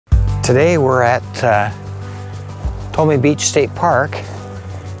Today we're at Tolmie State Park.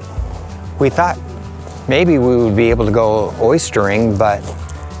 We thought maybe we would be able to go oystering, but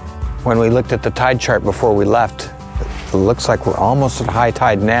when we looked at the tide chart before we left, it looks like we're almost at high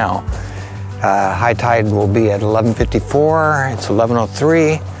tide now. High tide will be at 11:54, it's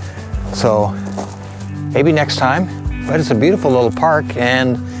 11:03, so maybe next time. But it's a beautiful little park,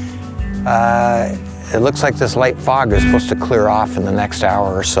 and it looks like this light fog is supposed to clear off in the next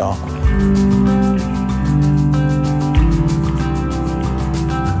hour or so.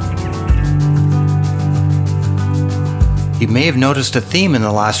 You may have noticed a theme in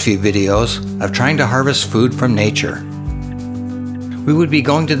the last few videos of trying to harvest food from nature. We would be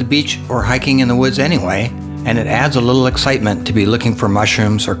going to the beach or hiking in the woods anyway, and it adds a little excitement to be looking for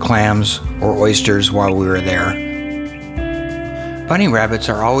mushrooms or clams or oysters while we were there. Bunny rabbits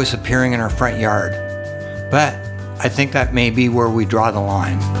are always appearing in our front yard, but I think that may be where we draw the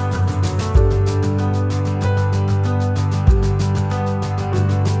line.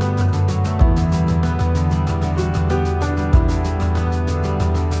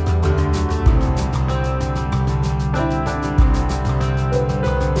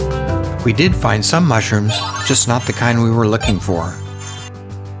 We did find some mushrooms, just not the kind we were looking for.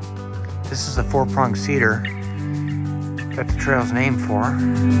 This is the four-pronged cedar that the trail's named for.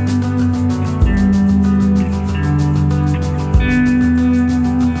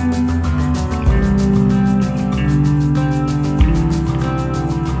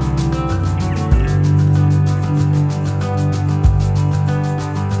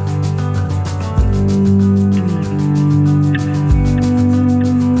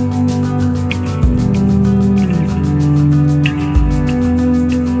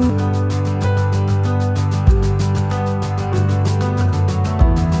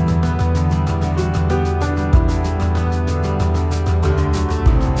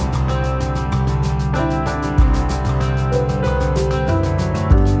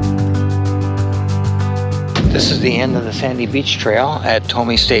 This is the end of the sandy beach trail at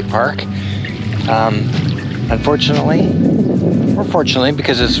Tolmie State Park. Unfortunately, or fortunately,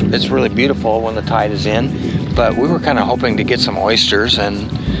 because it's really beautiful when the tide is in, but we were kind of hoping to get some oysters,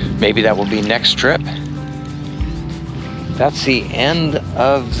 and maybe that will be next trip. That's the end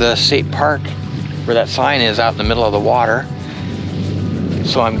of the state park where that sign is, out in the middle of the water.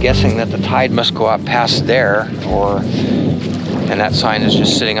 So I'm guessing that the tide must go up past there, and that sign is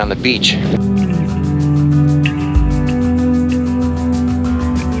just sitting on the beach.